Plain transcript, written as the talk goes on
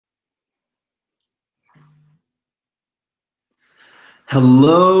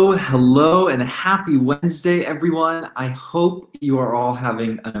Hello, hello, and happy Wednesday, everyone. I hope you are all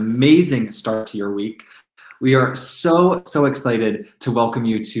having an amazing start to your week. We are so excited to welcome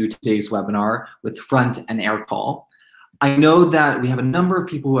you to today's webinar with Front and Aircall. I know that we have a number of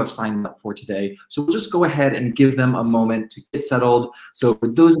people who have signed up for today, so we'll just go ahead and give them a moment to get settled. So for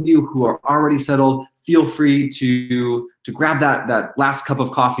those of you who are already settled, feel free to grab that last cup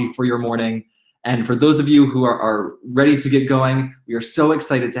of coffee for your morning. And for those of you who are ready to get going, we are so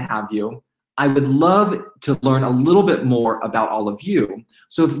excited to have you. I would love to learn a little bit more about all of you.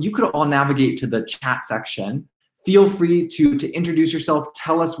 So if you could all navigate to the chat section, feel free to introduce yourself,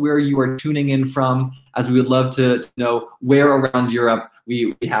 tell us where you are tuning in from, as we would love to know where around Europe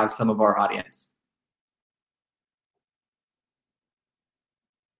we have some of our audience.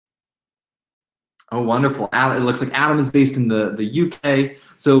 Oh, wonderful. It looks like Adam is based in the UK.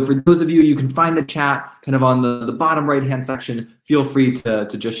 So for those of you, you can find the chat kind of on the bottom right-hand section. Feel free to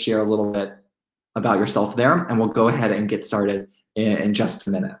just share a little bit about yourself there, and we'll go ahead and get started in just a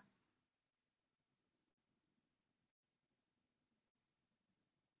minute.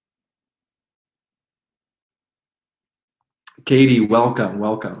 Katie, welcome,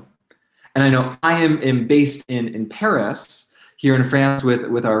 welcome. And I know I am based in Paris, here in France,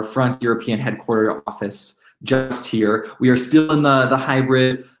 with our Front European headquarter office just here. We are still in the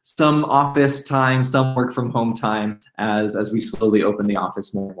hybrid, some office time, some work from home time, as we slowly open the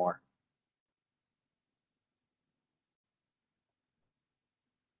office more and more.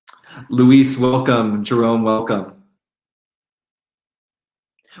 Luis, welcome. Jerome, welcome.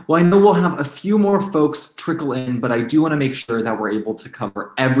 Well, I know we'll have a few more folks trickle in, but I do want to make sure that we're able to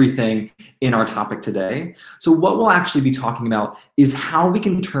cover everything in our topic today. So what we'll actually be talking about is how we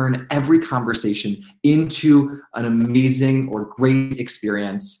can turn every conversation into an amazing or great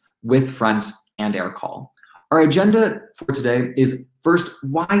experience with Front and Aircall. Our agenda for today is first,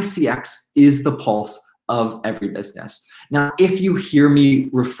 why CX is the pulse of every business. Now, if you hear me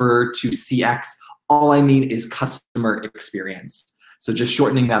refer to CX, all I mean is customer experience. So just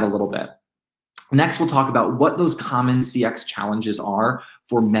shortening that a little bit. Next, we'll talk about what those common CX challenges are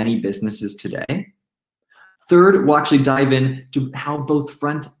for many businesses today. Third, we'll actually dive into how both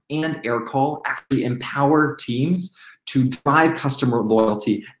Front and Aircall actually empower teams to drive customer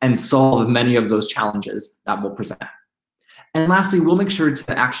loyalty and solve many of those challenges that we'll present. And lastly, we'll make sure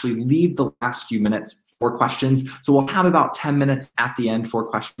to actually leave the last few minutes for questions. So we'll have about 10 minutes at the end for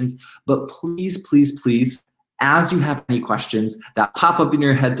questions, but please, as you have any questions that pop up in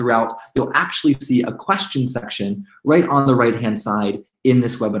your head throughout, you'll actually see a question section right on the right-hand side in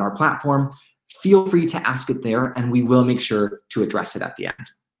this webinar platform. Feel free to ask it there, and we will make sure to address it at the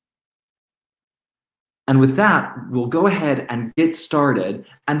end. And with that, we'll go ahead and get started.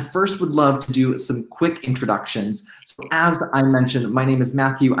 And first, would love to do some quick introductions. So as I mentioned, my name is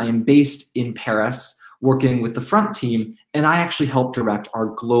Matthew. I am based in Paris, working with the Front team, and I actually help direct our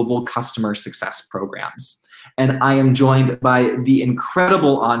global customer success programs. And I am joined by the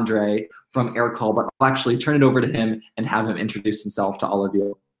incredible Andre from Aircall, but I'll actually turn it over to him and have him introduce himself to all of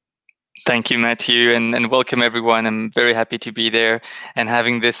you. Thank you, Matthew, and welcome everyone. I'm very happy to be there and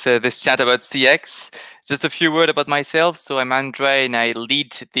having this chat about CX. Just a few words about myself. So I'm Andre, and I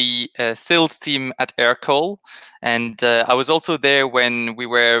lead the sales team at Aircall. And I was also there when we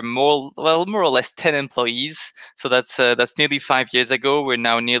were more or less 10 employees. So that's nearly 5 years ago. We're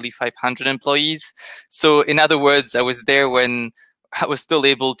now nearly 500 employees. So in other words, I was there when I was still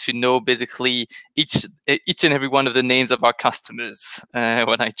able to know basically each and every one of the names of our customers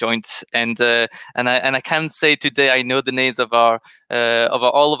when I joined, and I can say today I know the names of all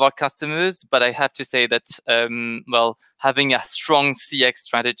of our customers. But I have to say that well, having a strong CX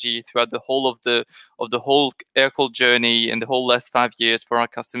strategy throughout the whole of the whole Aircall journey and the whole last 5 years for our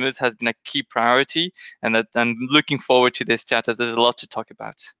customers has been a key priority, and that I'm looking forward to this chat as there's a lot to talk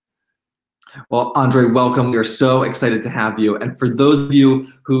about. Well, Andre, welcome. We are so excited to have you. And for those of you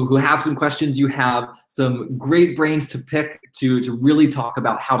who have some questions, you have some great brains to pick to really talk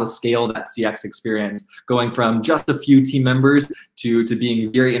about how to scale that CX experience, going from just a few team members to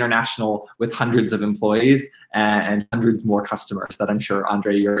being very international with hundreds of employees and hundreds more customers that I'm sure,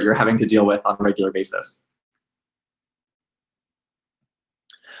 Andre, you're having to deal with on a regular basis.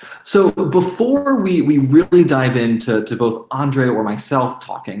 So before we really dive into both Andre or myself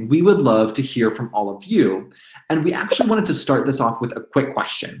talking, we would love to hear from all of you. And we actually wanted to start this off with a quick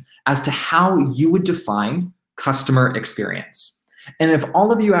question as to how you would define customer experience. And if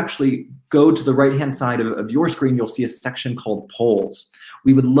all of you actually go to the right-hand side of your screen, you'll see a section called polls.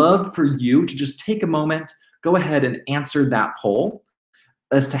 We would love for you to just take a moment, go ahead and answer that poll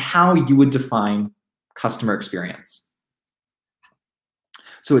as to how you would define customer experience.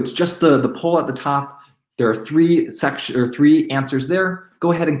 So it's just the poll at the top. There are three answers there.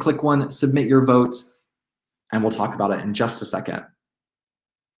 Go ahead and click one, submit your votes, and we'll talk about it in just a second.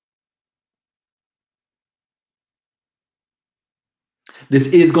 This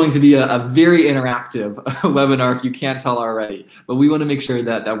is going to be a very interactive webinar, if you can't tell already, but we want to make sure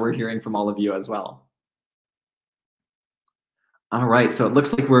that we're hearing from all of you as well. All right, so it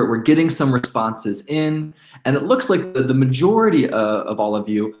looks like we're getting some responses in, and it looks like the majority of all of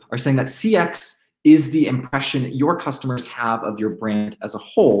you are saying that CX is the impression your customers have of your brand as a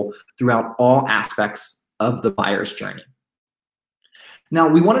whole throughout all aspects of the buyer's journey. Now,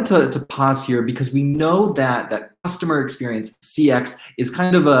 we wanted to pause here because we know that customer experience, CX, is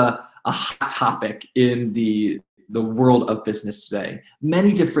kind of a hot topic in the world of business today.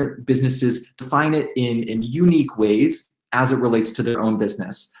 Many different businesses define it in unique ways as it relates to their own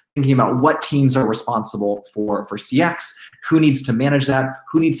business, thinking about what teams are responsible for CX, who needs to manage that,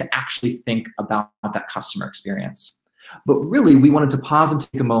 who needs to actually think about that customer experience. But really, we wanted to pause and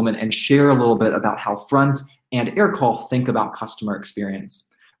take a moment and share a little bit about how Front and Aircall think about customer experience,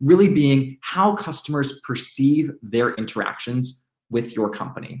 really being how customers perceive their interactions with your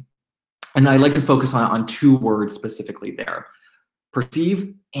company. And I like to focus on two words specifically there,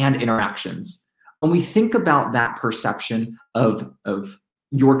 perceive and interactions. When we think about that perception of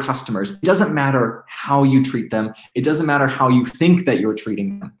your customers, it doesn't matter how you treat them. It doesn't matter how you think that you're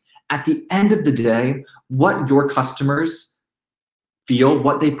treating them. At the end of the day, what your customers feel,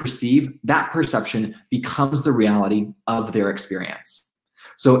 what they perceive, that perception becomes the reality of their experience.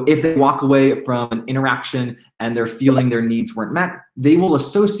 So if they walk away from an interaction and they're feeling their needs weren't met, they will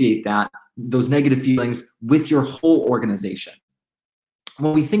associate those negative feelings with your whole organization.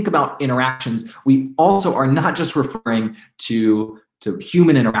 When we think about interactions, we also are not just referring to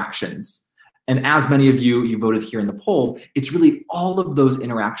human interactions. And as many of you voted here in the poll, it's really all of those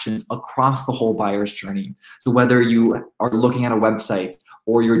interactions across the whole buyer's journey. So whether you are looking at a website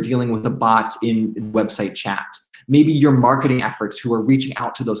or you're dealing with a bot in website chat, maybe your marketing efforts who are reaching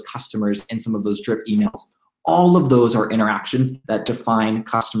out to those customers in some of those drip emails, all of those are interactions that define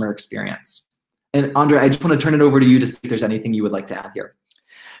customer experience. And Andre, I just want to turn it over to you to see if there's anything you would like to add here.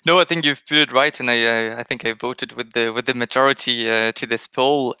 No, I think you've put it right, and I think I voted with the majority to this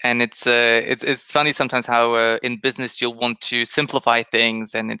poll. And it's funny sometimes how in business you'll want to simplify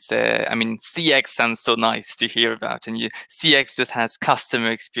things, and I mean, CX sounds so nice to hear about, and CX just has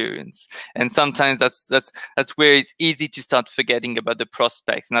customer experience, and sometimes that's where it's easy to start forgetting about the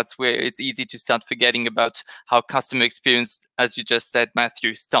prospects, and that's where it's easy to start forgetting about how customer experience, as you just said,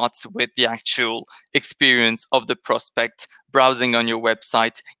 Matthew, starts with the actual experience of the prospect, browsing on your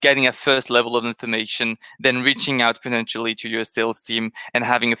website, getting a first level of information, then reaching out potentially to your sales team and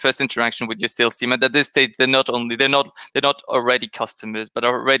having a first interaction with your sales team. And at this stage, they're not already customers, but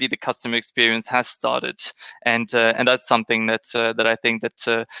already the customer experience has started. And that's something that I think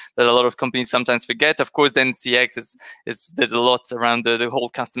that a lot of companies sometimes forget. Of course, then CX is there's a lot around the whole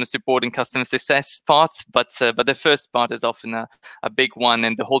customer support and customer success part, but the first part is often a big one,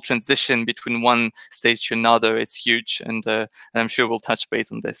 and the whole transition between one stage to another is huge. And I'm sure we'll touch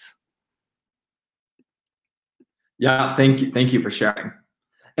base on this. Yeah, thank you for sharing.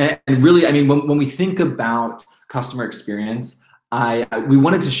 And really, I mean, when we think about customer experience, we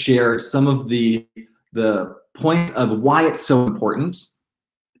wanted to share some of the points of why it's so important.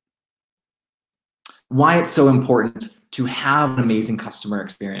 Why it's so important to have an amazing customer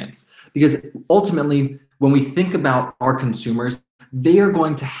experience. Because ultimately, when we think about our consumers, they are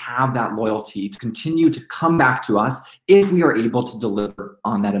going to have that loyalty to continue to come back to us if we are able to deliver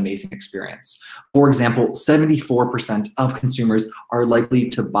on that amazing experience. For example, 74% of consumers are likely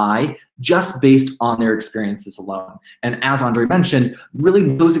to buy just based on their experiences alone. And as Andre mentioned,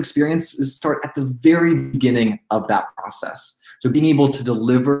 really those experiences start at the very beginning of that process. So being able to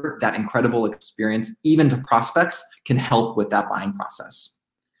deliver that incredible experience even to prospects can help with that buying process.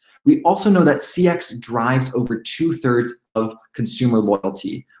 We also know that CX drives over 2/3 of consumer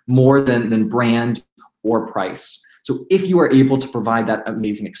loyalty, more than brand or price. So if you are able to provide that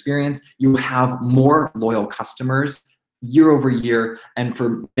amazing experience, you have more loyal customers year over year. And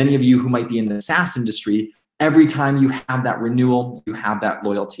for many of you who might be in the SaaS industry, every time you have that renewal, you have that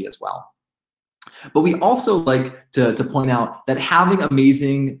loyalty as well. But we also like to point out that having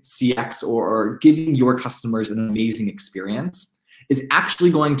amazing CX or giving your customers an amazing experience is actually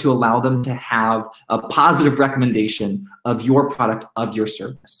going to allow them to have a positive recommendation of your product, of your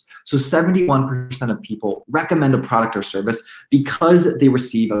service. So 71% of people recommend a product or service because they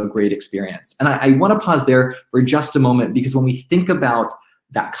receive a great experience. And I want to pause there for just a moment, because when we think about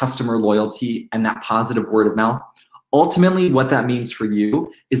that customer loyalty and that positive word of mouth, Ultimately, what that means for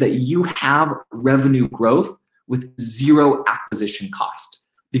you is that you have revenue growth with zero acquisition cost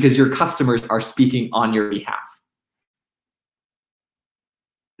because your customers are speaking on your behalf.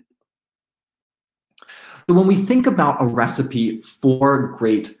 So when we think about a recipe for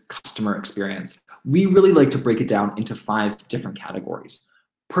great customer experience, we really like to break it down into 5 different categories: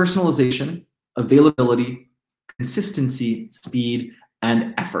 personalization, availability, consistency, speed,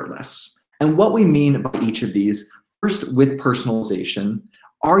 and effortless. And what we mean by each of these, first with personalization,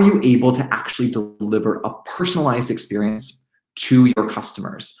 are you able to actually deliver a personalized experience to your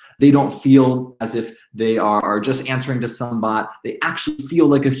customers? They don't feel as if they are just answering to some bot. They actually feel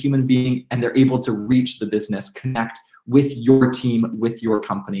like a human being, and they're able to reach the business, connect with your team, with your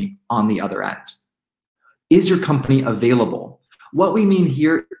company on the other end. Is your company available? What we mean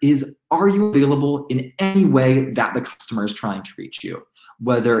here is, are you available in any way that the customer is trying to reach you?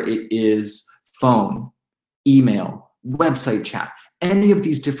 Whether it is phone, email, website chat, any of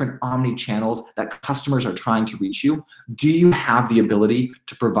these different omni-channels that customers are trying to reach you, do you have the ability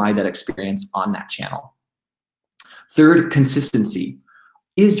to provide that experience on that channel? Third, consistency.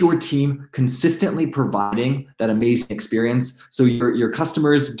 Is your team consistently providing that amazing experience so your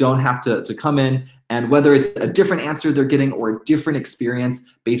customers don't have to come in, and whether it's a different answer they're getting or a different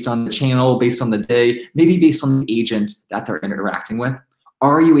experience based on the channel, based on the day, maybe based on the agent that they're interacting with,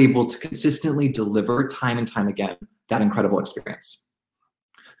 are you able to consistently deliver time and time again that incredible experience?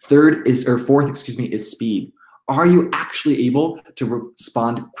 Fourth, is speed. Are you actually able to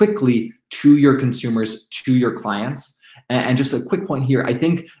respond quickly to your consumers, to your clients? And just a quick point here, I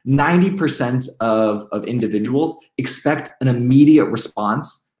think 90% of individuals expect an immediate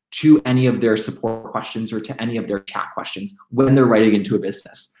response to any of their support questions or to any of their chat questions when they're writing into a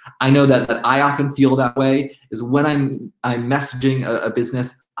business. I know that I often feel that way, is when I'm messaging a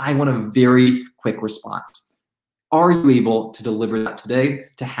business, I want a very quick response. Are you able to deliver that today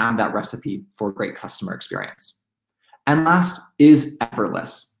to have that recipe for a great customer experience? And last is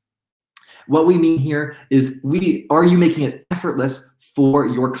effortless. What we mean here is, are you making it effortless for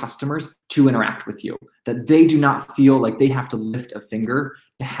your customers to interact with you? That they do not feel like they have to lift a finger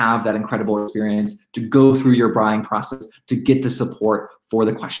to have that incredible experience, to go through your buying process, to get the support for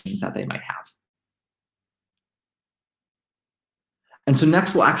the questions that they might have. And so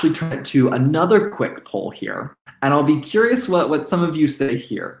next we'll actually turn it to another quick poll here. And I'll be curious what some of you say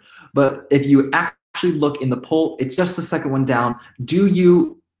here. But if you actually look in the poll, it's just the second one down. Do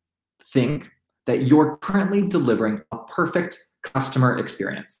you think that you're currently delivering a perfect customer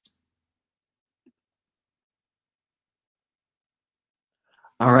experience?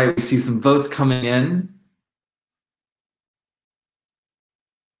 All right, we see some votes coming in.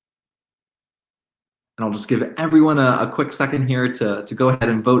 And I'll just give everyone a quick second here to go ahead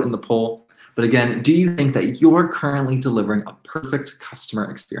and vote in the poll. But again, do you think that you're currently delivering a perfect customer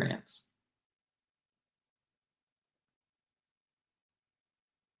experience?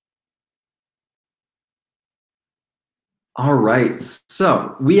 All right,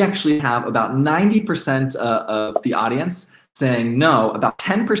 so we actually have about 90% of the audience saying no, about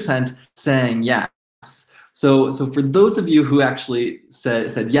 10% saying yes. So for those of you who actually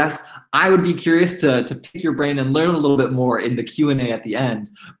said yes, I would be curious to pick your brain and learn a little bit more in the Q&A at the end.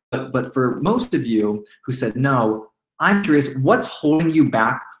 But for most of you who said no, I'm curious, what's holding you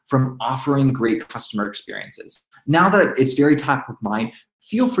back from offering great customer experiences? Now that it's very top of mind,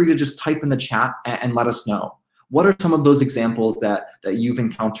 feel free to just type in the chat and let us know. What are some of those examples that you've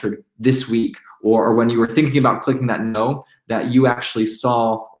encountered this week, or when you were thinking about clicking that no, that you actually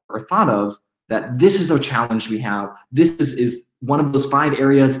saw or thought of that this is a challenge we have. This is one of those 5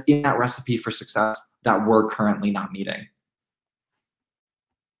 areas in that recipe for success that we're currently not meeting.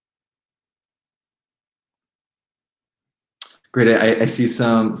 Great, I see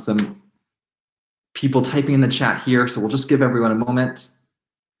some people typing in the chat here, so we'll just give everyone a moment.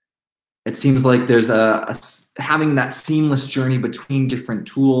 It seems like there's having that seamless journey between different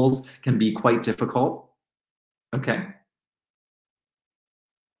tools can be quite difficult. Okay.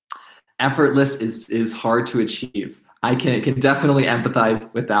 Effortless is hard to achieve. I can definitely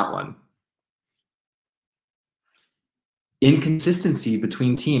empathize with that one. Inconsistency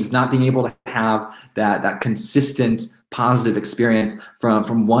between teams, not being able to have that consistent positive experience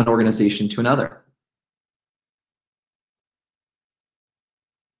from one organization to another.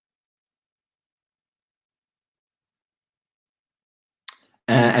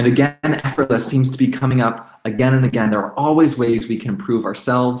 And again, effortless seems to be coming up again and again. There are always ways we can improve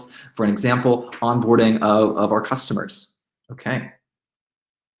ourselves. For an example, onboarding of our customers. Okay.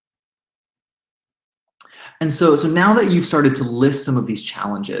 And so now that you've started to list some of these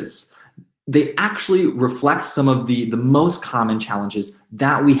challenges, they actually reflect some of the most common challenges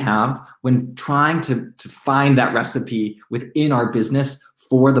that we have when trying to find that recipe within our business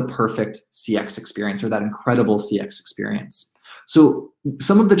for the perfect CX experience or that incredible CX experience. So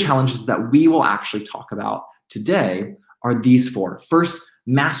some of the challenges that we will actually talk about today are these four. First,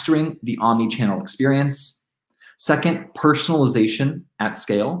 mastering the omni-channel experience. Second, personalization at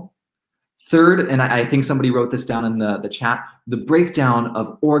scale. Third, and I think somebody wrote this down in the chat, the breakdown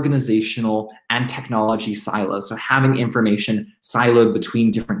of organizational and technology silos. So having information siloed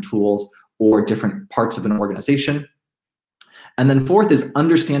between different tools or different parts of an organization. And then fourth is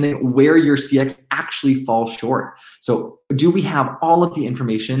understanding where your CX actually falls short. So do we have all of the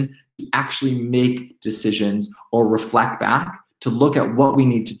information to actually make decisions or reflect back to look at what we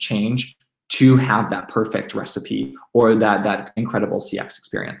need to change to have that perfect recipe or that incredible CX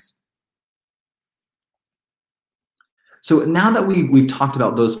experience? So now that we've talked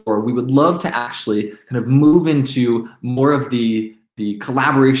about those four, we would love to actually kind of move into more of the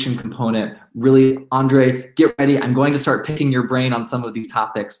collaboration component. Really, Andre, get ready. I'm going to start picking your brain on some of these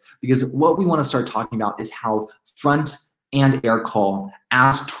topics because what we want to start talking about is how Front and Aircall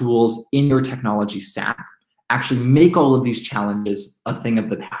as tools in your technology stack actually make all of these challenges a thing of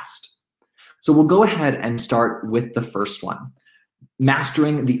the past. So we'll go ahead and start with the first one,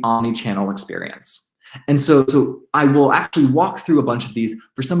 mastering the omni-channel experience. And so I will actually walk through a bunch of these.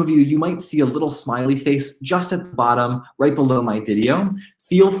 For some of you, you might see a little smiley face just at the bottom, right below my video.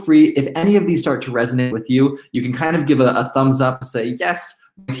 Feel free, if any of these start to resonate with you, you can kind of give a thumbs up and say, yes,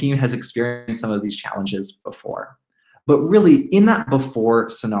 my team has experienced some of these challenges before. But really, in that before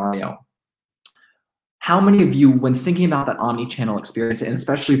scenario, how many of you, when thinking about that omni-channel experience, and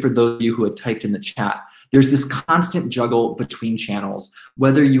especially for those of you who had typed in the chat, there's this constant juggle between channels,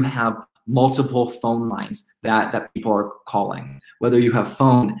 whether you have multiple phone lines that people are calling, whether you have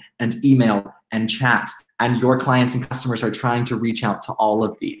phone and email and chat, and your clients and customers are trying to reach out to all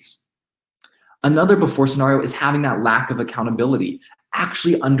of these. Another before scenario is having that lack of accountability,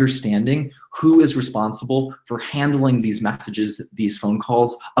 actually understanding who is responsible for handling these messages, these phone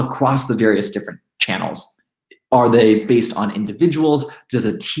calls across the various different channels. Are they based on individuals? Does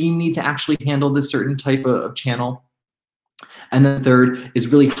a team need to actually handle this certain type of channel? And then third is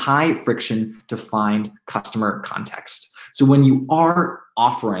really high friction to find customer context. So when you are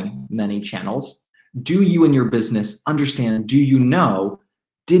offering many channels, do you in your business understand, do you know,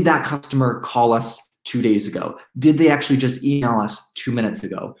 did that customer call us 2 days ago? Did they actually just email us 2 minutes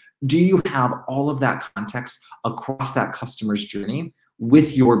ago? Do you have all of that context across that customer's journey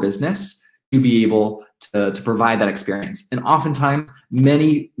with your business to be able to provide that experience? And oftentimes,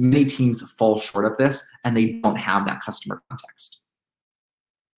 many teams fall short of this and they don't have that customer context.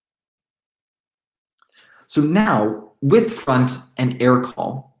 So now, with Front and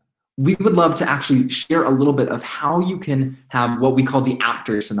Aircall, we would love to actually share a little bit of how you can have what we call the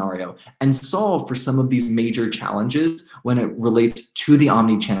after scenario and solve for some of these major challenges when it relates to the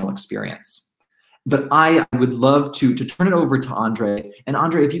omni-channel experience. But I would love to turn it over to Andre. And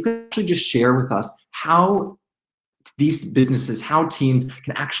Andre, if you could actually just share with us how these businesses, how teams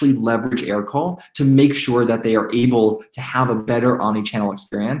can actually leverage Aircall to make sure that they are able to have a better omni-channel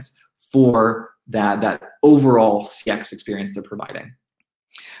experience for that overall CX experience they're providing.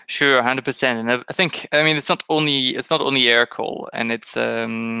 Sure, 100%. And I think, I mean, it's not only Aircall, and it's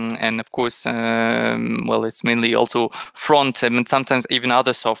and of course, well, it's mainly also Front, and sometimes even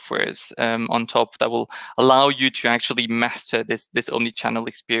other softwares on top that will allow you to actually master this omni-channel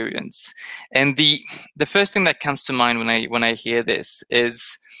experience. And the first thing that comes to mind when I hear this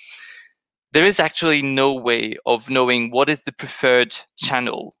is there is actually no way of knowing what is the preferred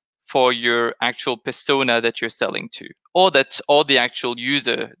channel for your actual persona that you're selling to, or the actual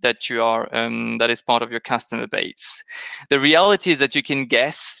user that you are that is part of your customer base. The reality is that you can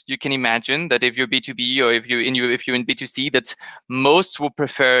guess, you can imagine that if you're B2B or if you're in B2C, that most will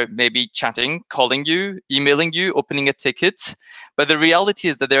prefer maybe chatting, calling you, emailing you, opening a ticket. But the reality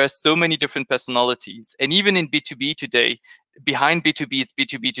is that there are so many different personalities, and even in B2B today, behind B2B is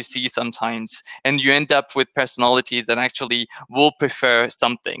B2B2C sometimes, and you end up with personalities that actually will prefer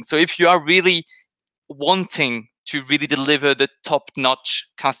something. So if you are really wanting to really deliver the top-notch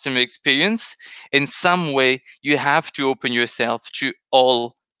customer experience, in some way you have to open yourself to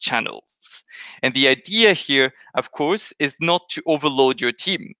all channels. And the idea here, of course, is not to overload your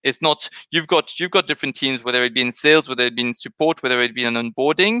team. It's not you've got different teams, whether it be in sales, whether it be in support, whether it be in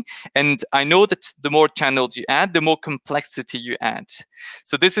onboarding. And I know that the more channels you add, the more complexity you add.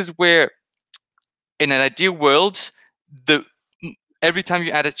 So this is where, in an ideal world, every time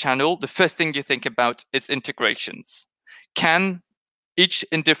you add a channel, the first thing you think about is integrations. Can each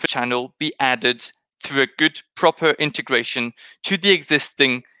and different channel be added through a good, proper integration to the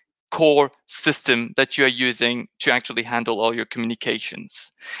existing core system that you are using to actually handle all your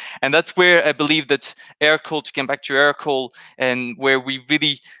communications. And that's where I believe that Aircall, to come back to Aircall, and where we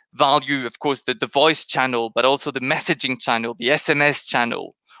really value, of course, the voice channel, but also the messaging channel, the SMS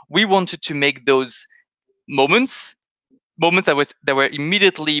channel. We wanted to make those moments that were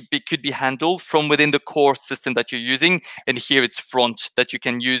immediately could be handled from within the core system that you're using. And here it's Front that you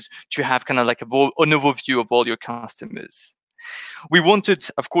can use to have kind of like an overview of all your customers. We wanted,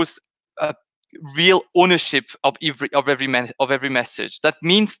 of course, real ownership of every message. That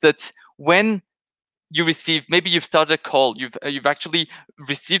means that when you receive, maybe you've started a call, you've actually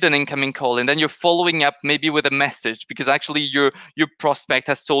received an incoming call, and then you're following up maybe with a message because actually your prospect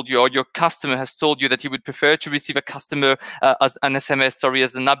has told you, or your customer has told you, that he would prefer to receive a customer as an SMS,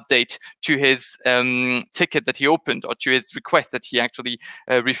 as an update to his ticket that he opened, or to his request that he actually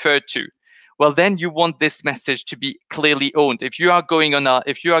referred to. Well, then you want this message to be clearly owned. If you are going on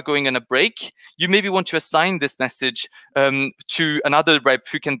a break, you maybe want to assign this message to another rep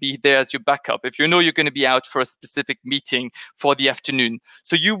who can be there as your backup if you know you're going to be out for a specific meeting for the afternoon.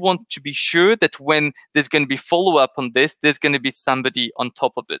 So you want to be sure that when there's going to be follow-up on this, there's going to be somebody on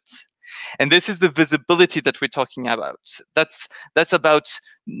top of it. And this is the visibility that we're talking about. That's about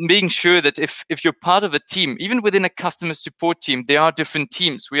making sure that if you're part of a team, even within a customer support team, there are different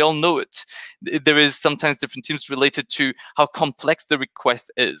teams. We all know it. There is sometimes different teams related to how complex the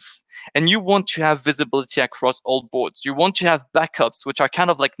request is. And you want to have visibility across all boards. You want to have backups, which are kind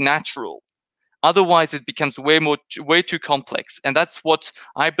of like natural. Otherwise, it becomes way too complex. And that's what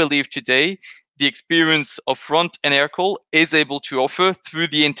I believe today the experience of Front and Aircall is able to offer through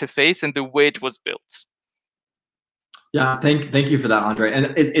the interface and the way it was built. Yeah, thank you for that, Andre. And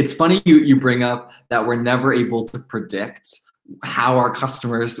it's funny you bring up that we're never able to predict how our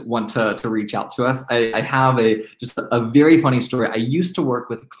customers want to reach out to us. I have just a very funny story. I used to work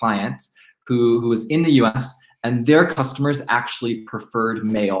with a client who was in the US, and their customers actually preferred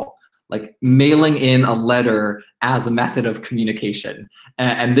mail, like mailing in a letter as a method of communication.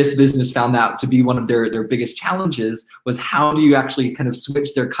 And this business found that to be one of their biggest challenges, was how do you actually kind of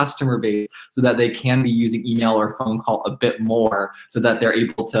switch their customer base so that they can be using email or phone call a bit more so that they're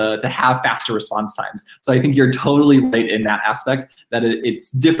able to have faster response times. So I think you're totally right in that aspect, that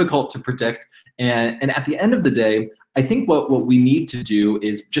it's difficult to predict. And at the end of the day, I think what we need to do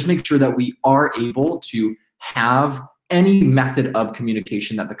is just make sure that we are able to have any method of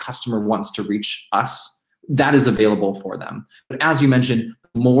communication that the customer wants to reach us, that is available for them. But as you mentioned,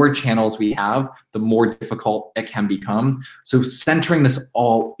 the more channels we have, the more difficult it can become. So centering this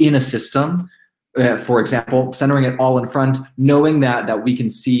all in a system, for example, centering it all in Front, knowing that we can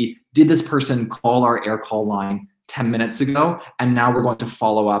see, did this person call our Aircall line 10 minutes ago? And now we're going to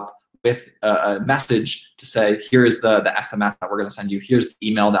follow up with a message to say, here's the SMS that we're going to send you, here's the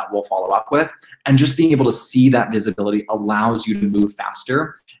email that we'll follow up with. And just being able to see that visibility allows you to move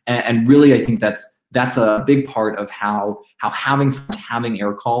faster. And really, I think that's a big part of how having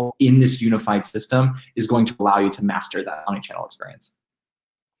Aircall in this unified system is going to allow you to master that omnichannel experience.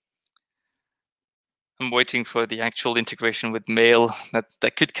 I'm waiting for the actual integration with mail.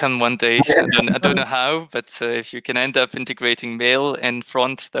 That could come one day. I don't know how, but if you can end up integrating mail and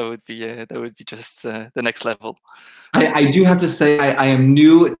Front, that would be just the next level. I do have to say, I am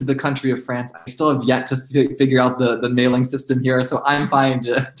new to the country of France. I still have yet to figure out the mailing system here, so I'm fine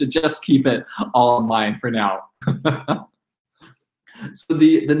to just keep it all online for now. So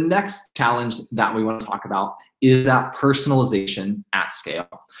the next challenge that we want to talk about is that personalization at scale.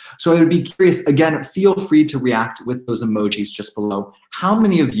 So I would be curious, again, feel free to react with those emojis just below. How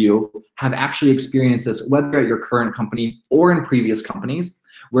many of you have actually experienced this, whether at your current company or in previous companies,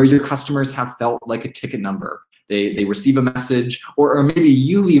 where your customers have felt like a ticket number? They receive a message, or maybe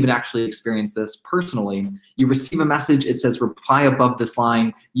you've even actually experienced this personally. You receive a message, it says reply above this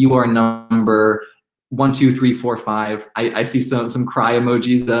line, you are number 1, 2, 3, 4, 5. I see some cry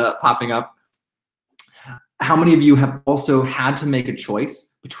emojis popping up. How many of you have also had to make a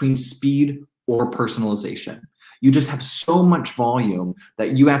choice between speed or personalization? You just have so much volume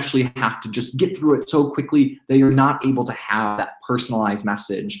that you actually have to just get through it so quickly that you're not able to have that personalized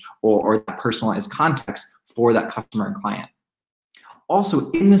message or that personalized context for that customer and client.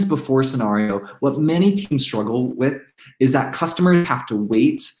 Also, in this before scenario, what many teams struggle with is that customers have to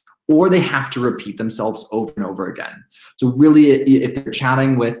wait, or they have to repeat themselves over and over again. So really, if they're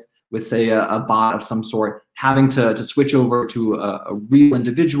chatting with say, a bot of some sort, having to switch over to a real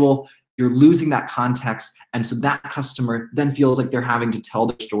individual, you're losing that context. And so that customer then feels like they're having to tell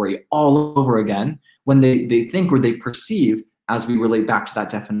their story all over again when they think or they perceive as we relate back to that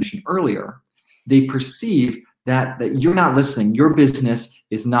definition earlier, they perceive that you're not listening. Your business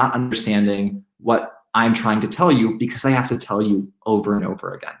is not understanding what I'm trying to tell you because I have to tell you over and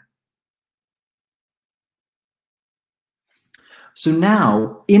over again. So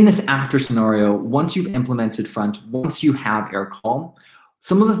now, in this after scenario, once you've implemented Front, once you have Aircall,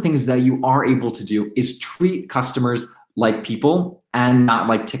 some of the things that you are able to do is treat customers like people and not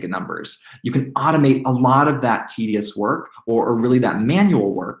like ticket numbers. You can automate a lot of that tedious work or really that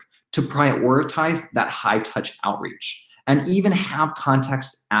manual work to prioritize that high-touch outreach and even have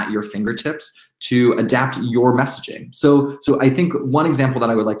context at your fingertips to adapt your messaging. So I think one example that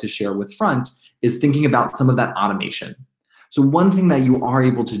I would like to share with Front is thinking about some of that automation. So one thing that you are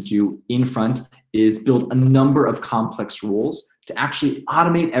able to do in Front is build a number of complex rules to actually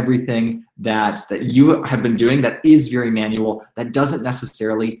automate everything that you have been doing that is very manual, that doesn't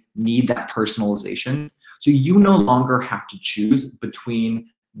necessarily need that personalization. So you no longer have to choose between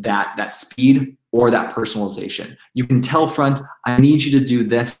that speed or that personalization. You can tell Front, I need you to do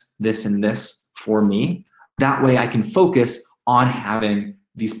this, this, and this for me. That way I can focus on having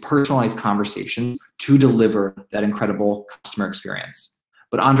these personalized conversations to deliver that incredible customer experience.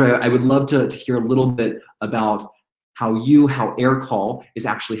 But Andre, I would love to hear a little bit about how Aircall is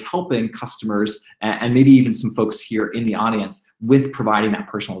actually helping customers and maybe even some folks here in the audience with providing that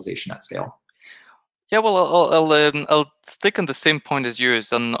personalization at scale. Yeah, well, I'll stick on the same point as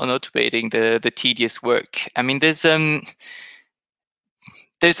yours on automating the tedious work. I mean, there's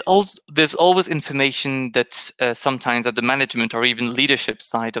always information that sometimes at the management or even leadership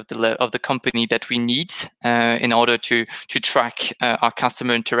side of the company that we need in order to track our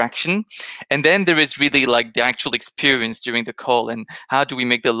customer interaction, and then there is really like the actual experience during the call and how do we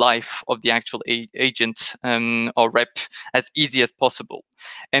make the life of the actual agent or rep as easy as possible.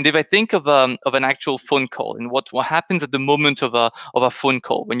 And if I think of an actual phone call and what happens at the moment of a phone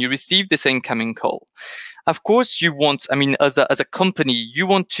call when you receive this incoming call. Of course, you want, I mean, as a company, you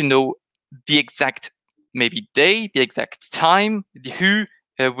want to know the exact maybe day, the exact time, who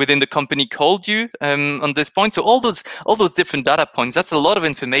within the company called you on this point. So all those different data points, that's a lot of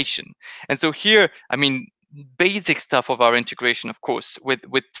information. And so here, I mean, basic stuff of our integration, of course,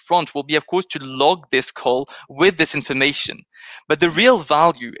 with Front will be, of course, to log this call with this information. But the real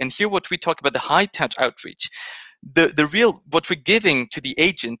value, and here what we talk about the high touch outreach, the real, what we're giving to the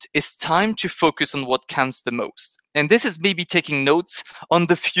agent is time to focus on what counts the most. And this is maybe taking notes on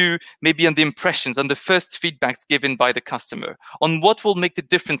maybe on the impressions, on the first feedbacks given by the customer, on what will make the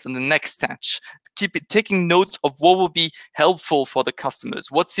difference in the next touch. Taking notes of what will be helpful for the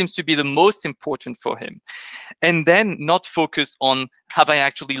customers, what seems to be the most important for him. And then not focus on, have I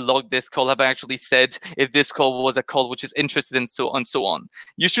actually logged this call? Have I actually said if this call was a call which is interested in so on, so on.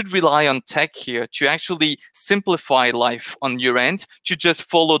 You should rely on tech here to actually simplify life on your end, to just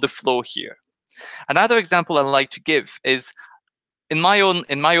follow the flow here. Another example I like to give is in my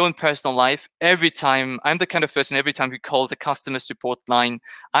own personal life. Every time, I'm the kind of person, every time we call the customer support line,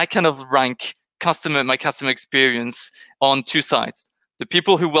 I kind of rank my customer experience on two sides. The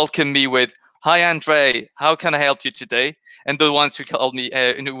people who welcome me with, "Hi, Andre, how can I help you today?" And the ones who call me,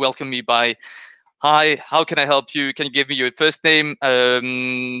 who welcome me by, "Hi, how can I help you? Can you give me your first name,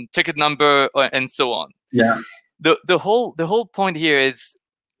 ticket number," and so on. Yeah. The whole point here is,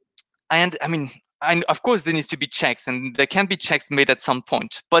 and I mean, of course there needs to be checks, and there can be checks made at some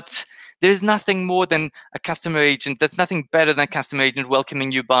point, but there's nothing more than a customer agent. There's nothing better than a customer agent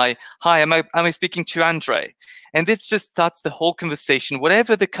welcoming you by, "Hi, am I speaking to Andre?" And this just starts the whole conversation.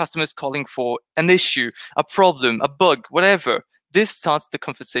 Whatever the customer is calling for, an issue, a problem, a bug, whatever, this starts the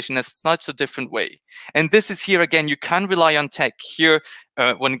conversation in such a different way. And this is here again, you can rely on tech. Here,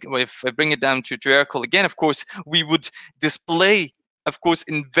 if I bring it down to Aircall again, of course, we would display, of course,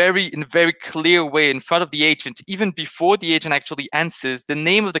 in very clear way in front of the agent, even before the agent actually answers, the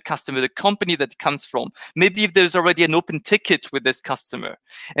name of the customer, the company that it comes from. Maybe if there's already an open ticket with this customer,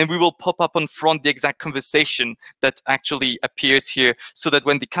 and we will pop up on Front the exact conversation that actually appears here, so that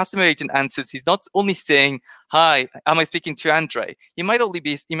when the customer agent answers, he's not only saying, "Hi, am I speaking to Andre?" He might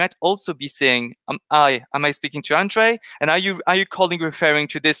also be saying, am I speaking to Andre? And are you calling referring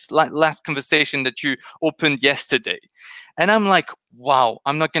to this last conversation that you opened yesterday? And I'm like, wow,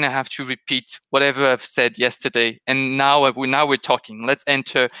 I'm not going to have to repeat whatever I've said yesterday. And now we're talking. Let's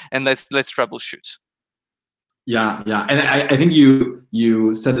enter and let's troubleshoot. Yeah. And I think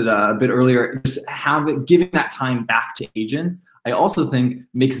you said it a bit earlier, just giving that time back to agents, I also think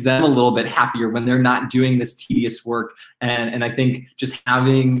makes them a little bit happier when they're not doing this tedious work. And I think just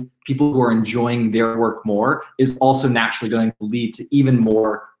having people who are enjoying their work more is also naturally going to lead to even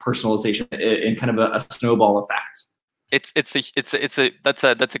more personalization in kind of a snowball effect.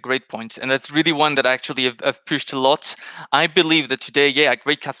 That's a great point, and that's really one that actually I've pushed a lot. I believe that today, yeah, a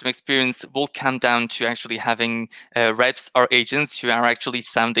great customer experience will come down to actually having reps or agents who are actually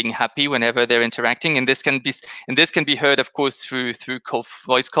sounding happy whenever they're interacting, and this can be heard, of course, through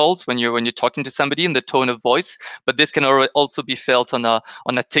voice calls when you're talking to somebody in the tone of voice, but this can also be felt on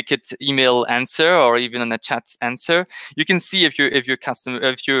a ticket email answer or even on a chat answer. You can see if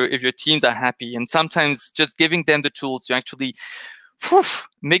your teams are happy, and sometimes just giving them the tools to actually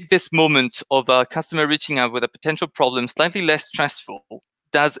make this moment of a customer reaching out with a potential problem slightly less stressful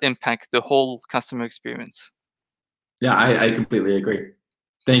does impact the whole customer experience. Yeah, I completely agree.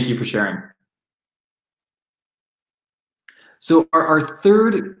 Thank you for sharing. So our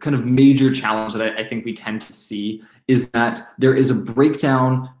third kind of major challenge that I think we tend to see is that there is a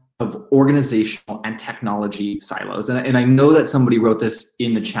breakdown of organizational and technology silos. And I know that somebody wrote this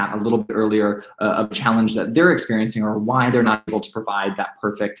in the chat a little bit earlier, of a challenge that they're experiencing or why they're not able to provide that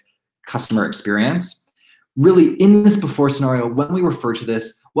perfect customer experience. Really, in this before scenario, when we refer to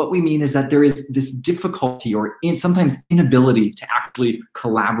this, what we mean is that there is this difficulty or sometimes inability to actually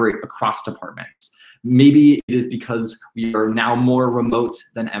collaborate across departments. Maybe it is because we are now more remote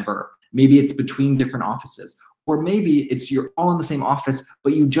than ever. Maybe it's between different offices. Or maybe it's you're all in the same office,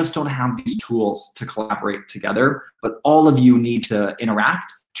 but you just don't have these tools to collaborate together, but all of you need to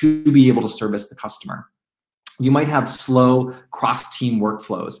interact to be able to service the customer. You might have slow cross-team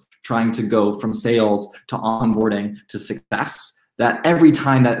workflows trying to go from sales to onboarding to success, that every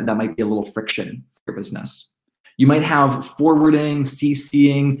time that might be a little friction for your business. You might have forwarding,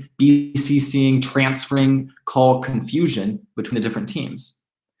 CCing, BCCing, transferring call confusion between the different teams.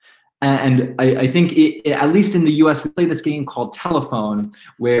 And I think at least in the US, we play this game called telephone,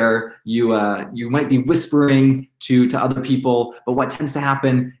 where you might be whispering to other people, but what tends to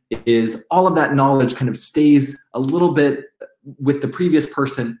happen is all of that knowledge kind of stays a little bit with the previous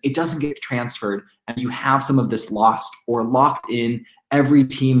person. It doesn't get transferred, and you have some of this lost or locked in every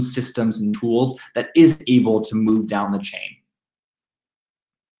team's systems and tools that isn't able to move down the chain.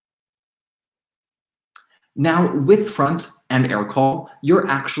 Now, with Front and Aircall, you're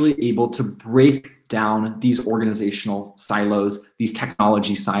actually able to break down these organizational silos, these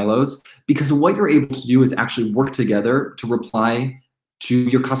technology silos, because what you're able to do is actually work together to reply to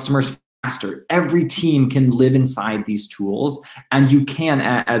your customers faster. Every team can live inside these tools, and you can,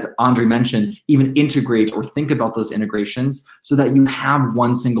 as Andre mentioned, even integrate or think about those integrations so that you have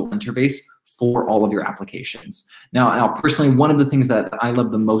one single interface for all of your applications. Now, personally, one of the things that I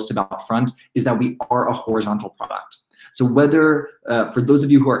love the most about Front is that we are a horizontal product. So whether, for those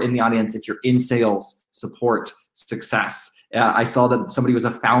of you who are in the audience, if you're in sales, support, success, I saw that somebody was a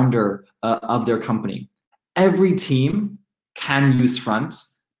founder of their company. Every team can use Front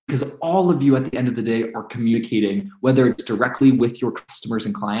because all of you at the end of the day are communicating, whether it's directly with your customers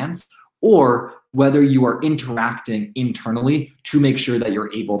and clients or whether you are interacting internally to make sure that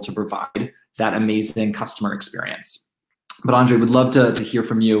you're able to provide that amazing customer experience. But Andre, would love to hear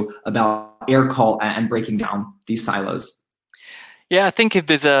from you about Aircall and breaking down these silos. Yeah, I think if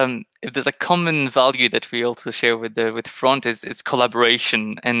there's a common value that we also share with Front is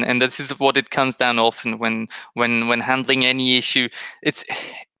collaboration, and this is what it comes down often when handling any issue.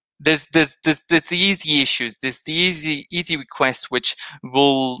 There's the easy issues, there's the easy requests which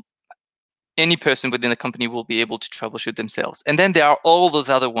any person within the company will be able to troubleshoot themselves. And then there are all those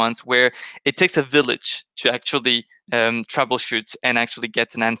other ones where it takes a village to actually troubleshoot and actually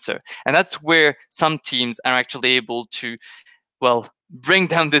get an answer. And that's where some teams are actually able to, well, bring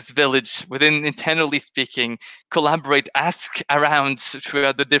down this village within, internally speaking, collaborate, ask around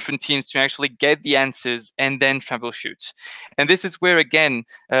throughout the different teams to actually get the answers and then troubleshoot. And this is where, again,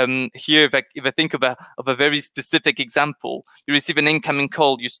 here, if I think of a very specific example, you receive an incoming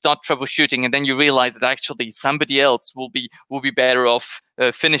call, you start troubleshooting, and then you realize that actually somebody else will be better off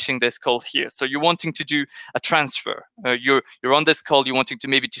finishing this call here. So you're wanting to do a transfer. You're on this call. You're wanting to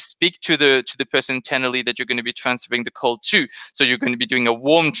maybe to speak to the person internally that you're going to be transferring the call to. So you're going to be doing a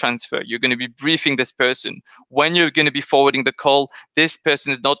warm transfer. You're going to be briefing this person. When you're going to be forwarding the call, this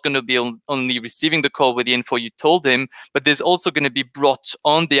person is not going to be only receiving the call with the info you told him, but there's also going to be brought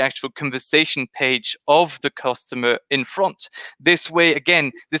on the actual conversation page of the customer in front. This way,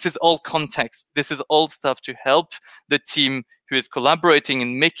 again, this is all context. This is all stuff to help the team who is collaborating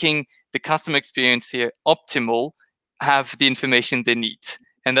and making the customer experience here optimal have the information they need.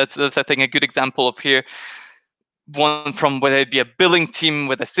 And that's I think, a good example of here. One from whether it be a billing team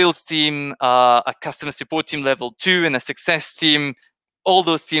with a sales team, a customer support team level 2, and a success team. All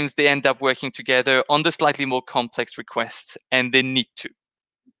those teams, they end up working together on the slightly more complex requests, and they need to.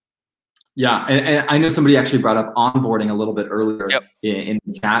 Yeah, and I know somebody actually brought up onboarding a little bit earlier Yep. in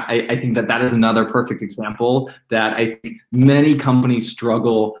the chat. I think that is another perfect example that I think many companies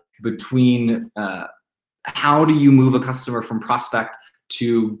struggle between how do you move a customer from prospect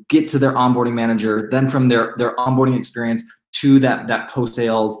to get to their onboarding manager, then from their onboarding experience to that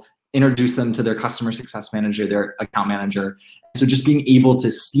post-sales, introduce them to their customer success manager, their account manager. So just being able to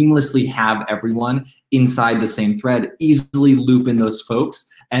seamlessly have everyone inside the same thread, easily loop in those folks,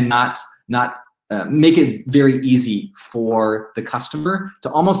 and not make it very easy for the customer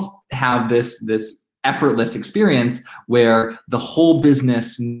to almost have this effortless experience where the whole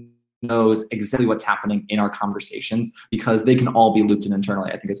business knows exactly what's happening in our conversations because they can all be looped in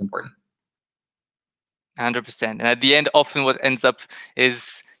internally. I think is important. 100%. And at the end, often what ends up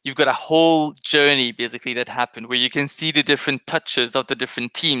is you've got a whole journey basically that happened where you can see the different touches of the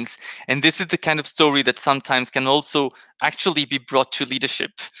different teams. And this is the kind of story that sometimes can also actually be brought to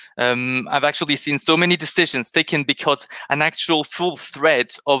leadership. I've actually seen so many decisions taken because an actual full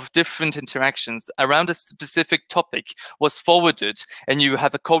thread of different interactions around a specific topic was forwarded, and you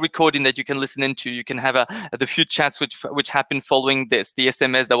have a call recording that you can listen into. You can have the few chats which happened following this, the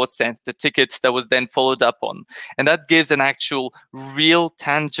SMS that was sent, the tickets that was then followed up on. And that gives an actual real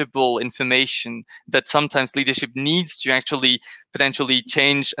tangible information that sometimes leadership needs to actually potentially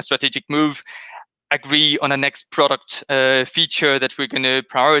change a strategic move, agree on a next product feature that we're going to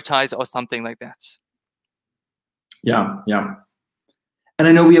prioritize or something like that. Yeah, yeah. And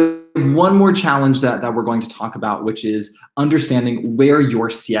I know we have one more challenge that we're going to talk about, which is understanding where your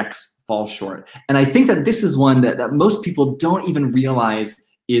CX falls short. And I think that this is one that most people don't even realize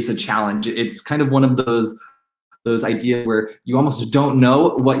is a challenge. It's kind of one of those ideas where you almost don't know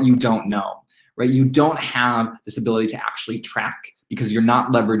what you don't know, right? You don't have this ability to actually track because you're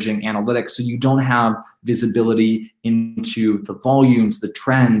not leveraging analytics. So you don't have visibility into the volumes, the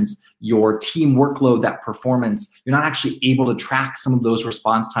trends, your team workload, that performance. You're not actually able to track some of those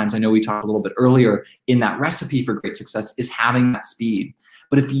response times. I know we talked a little bit earlier in that recipe for great success is having that speed.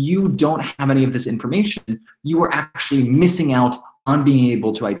 But if you don't have any of this information, you are actually missing out on being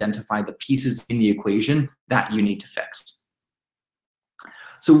able to identify the pieces in the equation that you need to fix.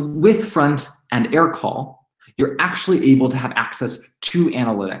 So with Front and Aircall, you're actually able to have access to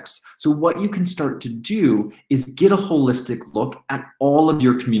analytics. So what you can start to do is get a holistic look at all of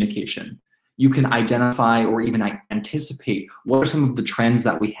your communication. You can identify or even anticipate what are some of the trends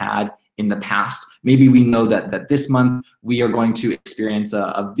that we had in the past. Maybe we know that this month we are going to experience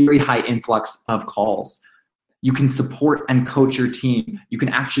a very high influx of calls. You can support and coach your team. You can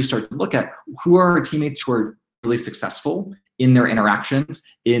actually start to look at who are our teammates who are really successful in their interactions,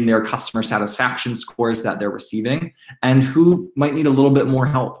 in their customer satisfaction scores that they're receiving, and who might need a little bit more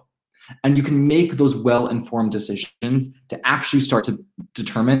help. And you can make those well-informed decisions to actually start to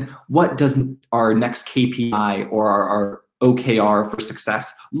determine what does our next KPI or our OKR for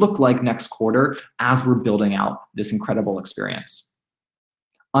success look like next quarter as we're building out this incredible experience.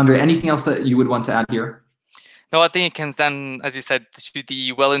 Andre, anything else that you would want to add here? No, I think it comes down, as you said, to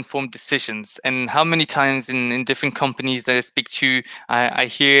the well-informed decisions. And how many times in different companies that I speak to, I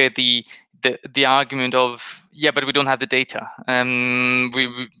hear the argument of, yeah, but we don't have the data.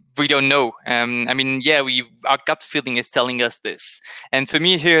 We don't know. I mean, yeah, our gut feeling is telling us this. And for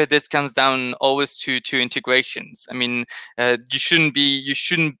me here, this comes down always to integrations. I mean, you shouldn't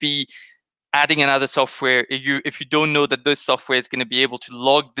be adding another software if you don't know that this software is going to be able to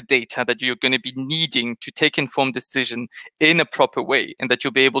log the data that you're going to be needing to take informed decision in a proper way, and that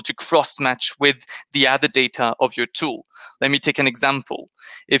you'll be able to cross-match with the other data of your tool. Let me take an example.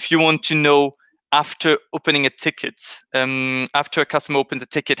 If you want to know after opening a ticket, after a customer opens a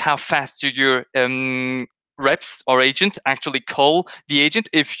ticket, how fast do your reps or agent actually call the agent?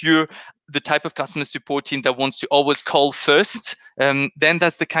 If you're the type of customer support team that wants to always call first, then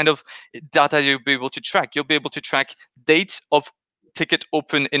that's the kind of data you'll be able to track. You'll be able to track date of ticket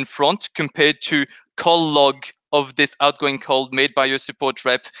open in Front compared to call log of this outgoing call made by your support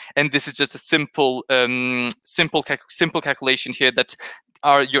rep. And this is just a simple calculation here that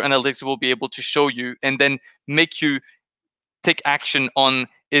your analytics will be able to show you, and then make you take action on,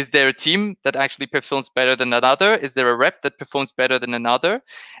 is there a team that actually performs better than another? Is there a rep that performs better than another?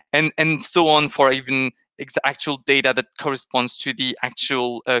 And so on, for even actual data that corresponds to the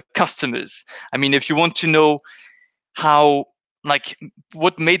actual customers. I mean, if you want to know how, like,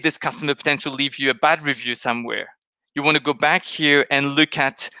 what made this customer potentially leave you a bad review somewhere, you want to go back here and look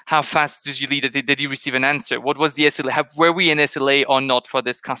at how fast did you receive an answer? What was the SLA? Were we in SLA or not for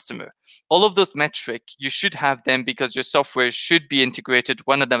this customer? All of those metrics, you should have them because your software should be integrated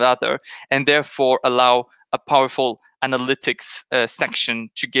one another and therefore allow a powerful analytics section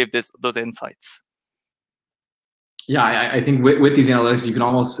to give those insights. Yeah, I think with these analytics, you can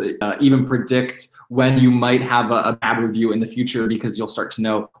almost even predict when you might have a bad review in the future, because you'll start to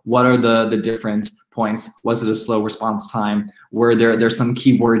know what are the different points. Was it a slow response time? Were there's some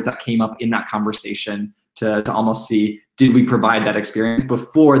keywords that came up in that conversation to almost see, did we provide that experience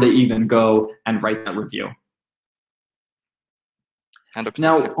before they even go and write that review? 100%.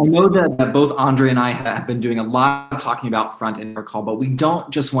 Now, I know that both Andre and I have been doing a lot of talking about Front and Aircall, but we don't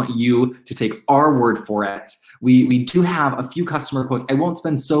just want you to take our word for it. We do have a few customer quotes. I won't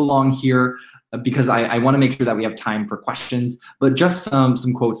spend so long here because I want to make sure that we have time for questions, but just some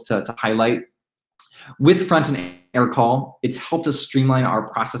quotes to highlight. With Front and Aircall, it's helped us streamline our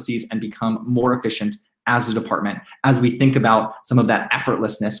processes and become more efficient as a department. As we think about some of that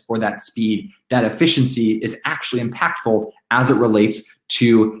effortlessness or that speed, that efficiency is actually impactful as it relates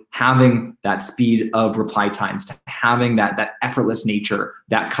to having that speed of reply times, to having that effortless nature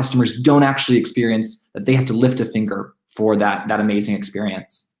that customers don't actually experience, that they have to lift a finger for that amazing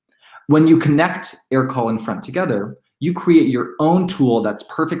experience. When you connect Aircall and Front together, you create your own tool that's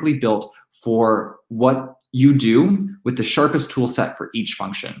perfectly built for what you do with the sharpest tool set for each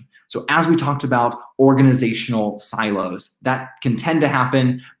function. So as we talked about organizational silos, that can tend to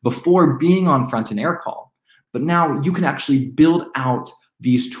happen before being on Front and Aircall. But now you can actually build out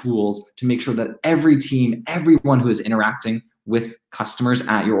these tools to make sure that every team, everyone who is interacting with customers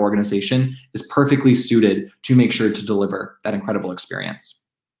at your organization is perfectly suited to make sure to deliver that incredible experience.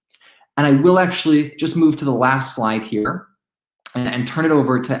 And I will actually just move to the last slide here and turn it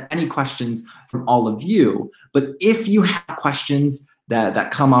over to any questions from all of you. But if you have questions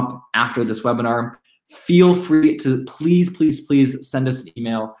that come up after this webinar, feel free to please send us an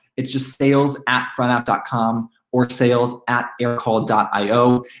email. It's just sales@frontapp.com or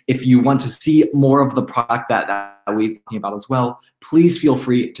sales@aircall.io. If you want to see more of the product that we've talking about as well, please feel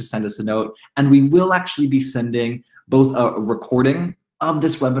free to send us a note. And we will actually be sending both a recording of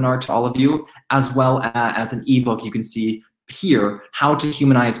this webinar to all of you, as well as an ebook you can see here, how to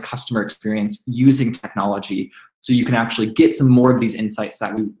humanize customer experience using technology, so you can actually get some more of these insights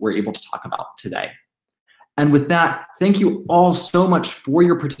that we were able to talk about today. And with that, thank you all so much for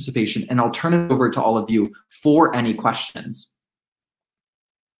your participation, and I'll turn it over to all of you for any questions.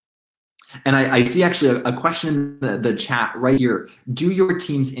 And I see actually a question in the chat right here. Do your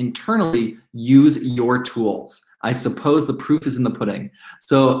teams internally use your tools? I suppose the proof is in the pudding.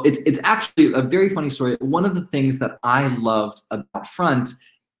 So it's actually a very funny story. One of the things that I loved about Front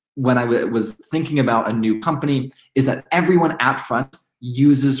when I was thinking about a new company is that everyone at Front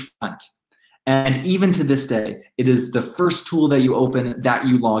uses Front. And even to this day, it is the first tool that you open that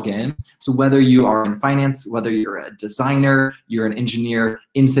you log in. So whether you are in finance, whether you're a designer, you're an engineer,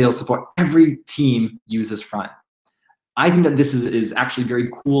 in sales support, every team uses Front. I think that this is actually very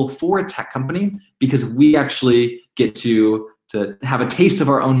cool for a tech company, because we actually get to have a taste of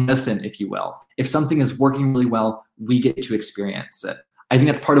our own medicine, if you will. If something is working really well, we get to experience it. I think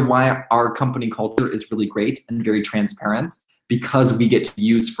that's part of why our company culture is really great and very transparent, because we get to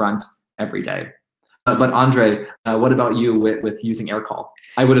use Front every day. But Andre, what about you with using Aircall?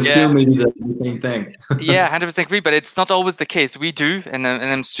 I would assume maybe the same thing. Yeah, 100% agree, but it's not always the case. We do, and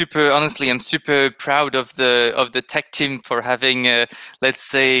I'm honestly, I'm super proud of the tech team for having, let's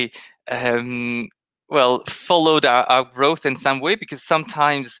say, well, followed our growth in some way, because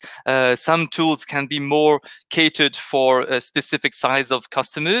sometimes some tools can be more catered for a specific size of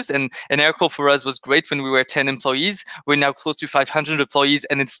customers. And Aircall for us was great when we were 10 employees. We're now close to 500 employees,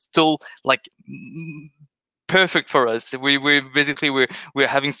 and it's still like perfect for us. We're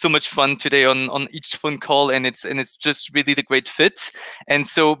having so much fun today on each phone call, and it's just really the great fit. And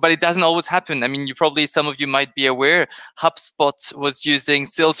so, but it doesn't always happen. I mean, some of you might be aware, HubSpot was using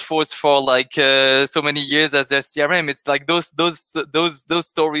Salesforce for like so many years as their CRM. It's like those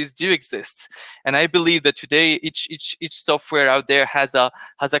stories do exist, and I believe that today each software out there has a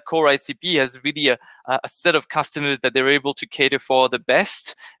core ICP, has really a set of customers that they're able to cater for the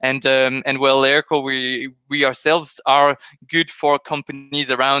best. And well, Aircall, we ourselves are good for companies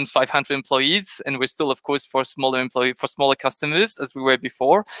around 500 employees, and we're still, of course, for smaller customers as we were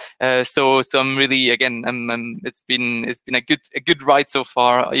before. So I'm really, again, it's been a good ride so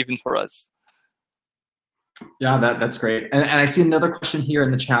far, even for us. Yeah, that's great. And I see another question here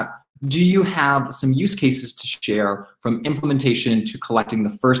in the chat. do you have some use cases to share from implementation to collecting the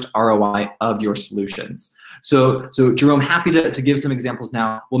first ROI of your solutions? So Jerome, happy to give some examples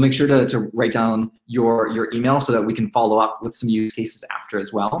now. We'll make sure to write down your email so that we can follow up with some use cases after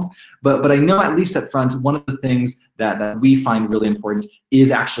as well. But I know at least at Front, one of the things that we find really important is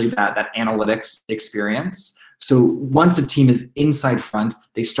actually that analytics experience. So once a team is inside Front,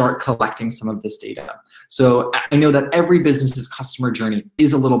 they start collecting some of this data. So I know that every business's customer journey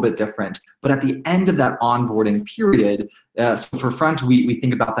is a little bit different, but at the end of that onboarding period, so for Front, we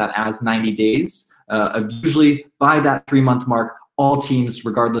think about that as 90 days. Usually by that 3-month mark, all teams,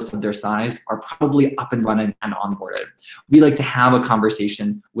 regardless of their size, are probably up and running and onboarded. We like to have a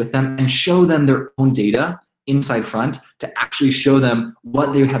conversation with them and show them their own data inside Front to actually show them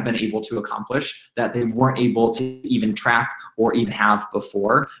what they have been able to accomplish that they weren't able to even track or even have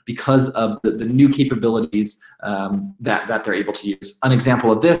before because of the new capabilities that they're able to use. An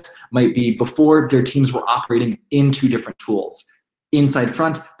example of this might be before their teams were operating in 2 different tools. Inside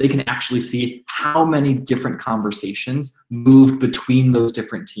Front, they can actually see how many different conversations moved between those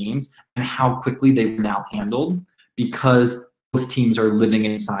different teams and how quickly they were now handled because both teams are living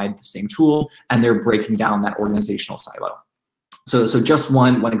inside the same tool and they're breaking down that organizational silo. So just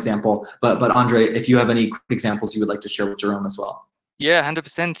one example, but Andre, if you have any quick examples you would like to share with Jerome as well. Yeah,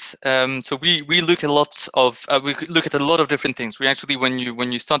 100%. So we look at a lot of different things. We actually, when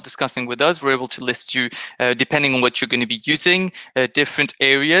you start discussing with us, we're able to list you, depending on what you're going to be using, different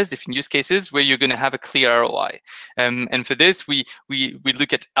areas, different use cases where you're going to have a clear ROI. And for this, we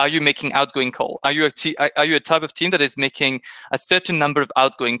look at: are you making outgoing call? Are you a type of team that is making a certain number of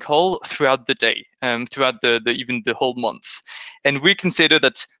outgoing call throughout the day, throughout even the whole month? And we consider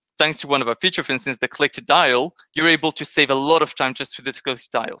that, thanks to one of our features, for instance, the click to dial, you're able to save a lot of time just with the click to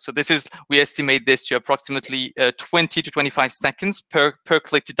dial. So we estimate this to approximately 20 to 25 seconds per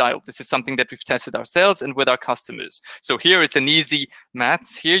click to dial. This is something that we've tested ourselves and with our customers. So here it's an easy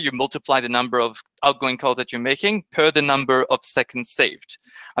maths. Here you multiply the number of outgoing calls that you're making per the number of seconds saved.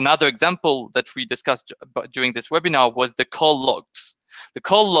 Another example that we discussed during this webinar was the call logs. The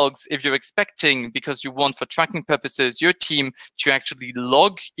call logs, if you're expecting, because you want for tracking purposes, your team to actually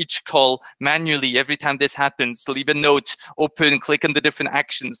log each call manually every time this happens, leave a note, open, click on the different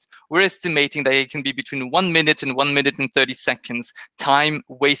actions, we're estimating that it can be between 1 minute and 1 minute and 30 seconds time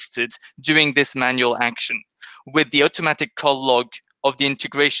wasted doing this manual action. With the automatic call log of the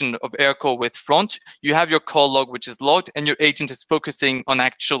integration of Aircall with Front, you have your call log which is logged, and your agent is focusing on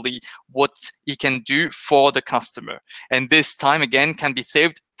actually what he can do for the customer. And this time, again, can be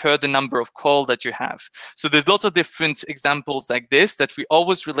saved per the number of call that you have. So there's lots of different examples like this that we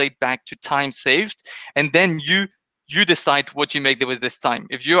always relate back to time saved, and then you decide what you make with this time.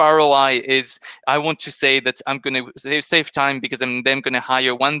 If your ROI is, I want to say that I'm going to save time because I'm then going to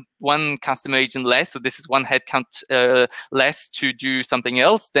hire one customer agent less, so this is one headcount less to do something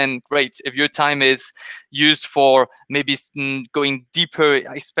else, then great. If your time is used for maybe going deeper,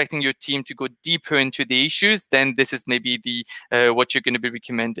 expecting your team to go deeper into the issues, then this is maybe the what you're going to be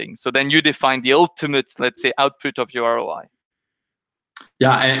recommending. So then you define the ultimate, let's say, output of your ROI.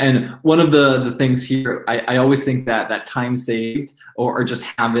 Yeah, and one of the things here, I always think that time saved or just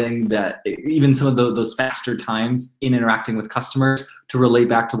having that, even some of those faster times in interacting with customers, to relate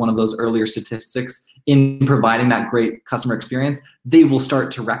back to one of those earlier statistics, in providing that great customer experience, they will start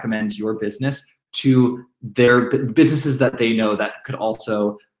to recommend your business to their businesses that they know that could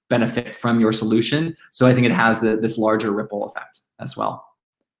also benefit from your solution. So I think it has this larger ripple effect as well.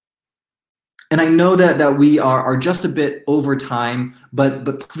 And I know that we are just a bit over time, but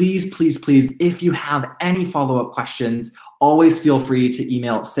please, if you have any follow-up questions, always feel free to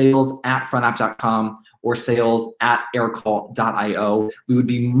email sales@frontapp.com or sales@aircall.io. We would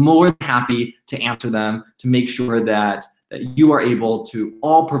be more than happy to answer them to make sure that you are able to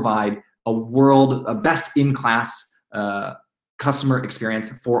all provide a best-in-class customer experience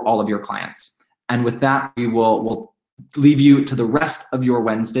for all of your clients. And with that, we'll leave you to the rest of your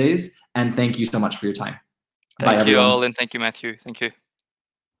Wednesdays. And thank you so much for your time. Thank you all, and thank you, Matthew. Thank you.